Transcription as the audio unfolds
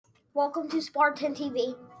Welcome to Spartan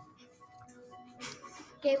TV.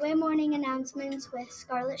 Gateway Morning Announcements with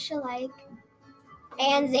Scarlett Shalike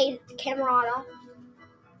and Zayd Camerata.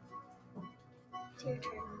 It's your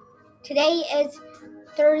turn. Today is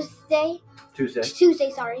Tuesday,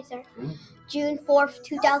 sorry, sir. June 4th,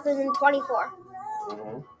 2024.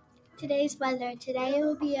 Today's weather. Today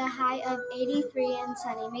will be a high of 83 and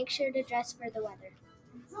sunny. Make sure to dress for the weather.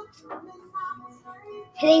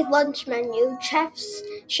 Today's lunch menu: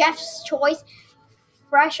 chef's choice,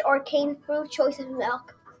 fresh or canned fruit, choice of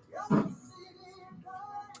milk.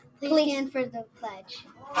 Please stand for the pledge.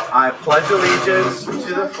 I pledge allegiance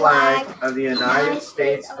to the flag of the United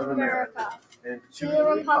States of America and to the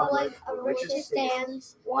republic of which it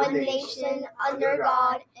stands, one nation, under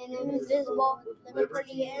God, indivisible, with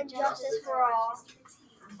liberty and justice for all.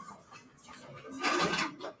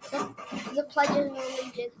 The Pledge of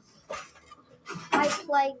Allegiance. I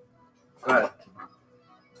pledge. Go ahead.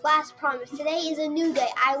 Class promise. Today is a new day.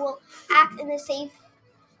 I will act in a safe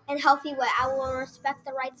and healthy way. I will respect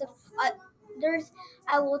the rights of others.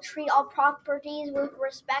 I will treat all properties with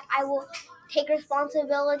respect. I will take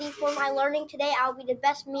responsibility for my learning. Today I will be the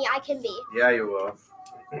best me I can be. Yeah, you will.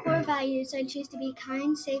 Core values: I choose to be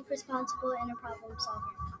kind, safe, responsible, and a problem solver.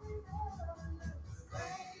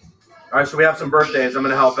 All right, so we have some birthdays. I'm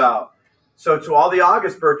going to help out. So to all the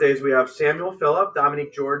August birthdays, we have Samuel Phillip,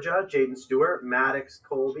 Dominique Georgia, Jaden Stewart, Maddox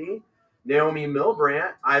Colby, Naomi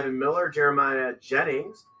Milbrandt, Ivan Miller, Jeremiah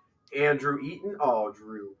Jennings, Andrew Eaton,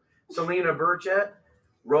 Drew, Selena Burchett,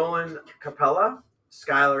 Roland Capella,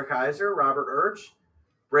 Skylar Kaiser, Robert Urch,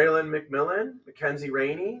 Braylon McMillan, Mackenzie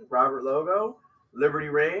Rainey, Robert Logo, Liberty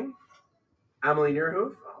Ring, Emily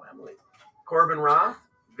Neerhoof, Corbin Roth,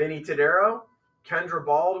 Vinny Tadero, Kendra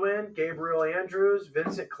Baldwin, Gabriel Andrews,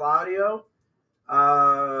 Vincent Claudio,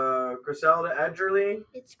 Griselda Edgerly.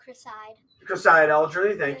 It's Chriside. Chriside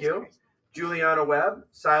Edgerly, thank you. Juliana Webb,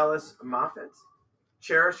 Silas Moffitt,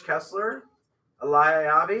 Cherish Kessler, Elia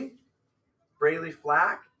Yavi, Braylee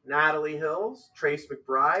Flack, Natalie Hills, Trace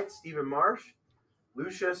McBride, Stephen Marsh,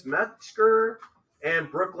 Lucius Metzger,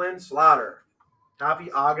 and Brooklyn Slaughter.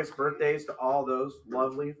 Happy August birthdays to all those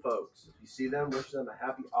lovely folks. If you see them, wish them a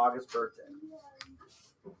happy August birthday.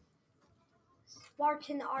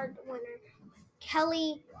 Spartan Art winner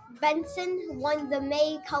Kelly Benson won the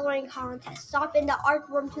May coloring contest. Stop in the art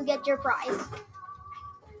room to get your prize.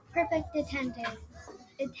 Perfect attendance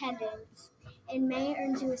in May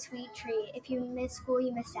earns you a sweet treat. If you miss school,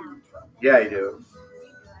 you miss out. Yeah, you do.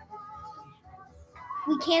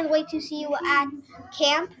 We can't wait to see you at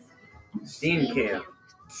camp. STEAM camp.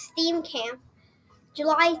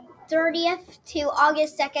 July 30th to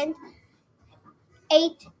August 2nd,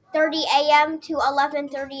 8:30 a.m. to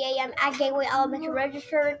 11:30 a.m. at Gateway Elementary.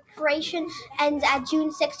 Registration ends at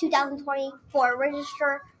June 6, 2024.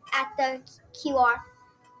 Register at the QR.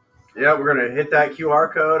 Yeah, we're going to hit that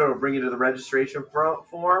QR code. It'll bring you to the registration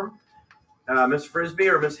form. Miss Frisbee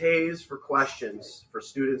or Miss Hayes for questions for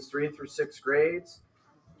students 3 through 6th grades.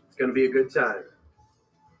 It's going to be a good time.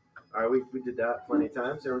 All right, we did that plenty of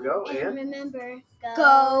times. There we go. And remember,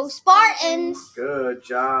 go Spartans! Good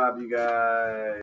job, you guys.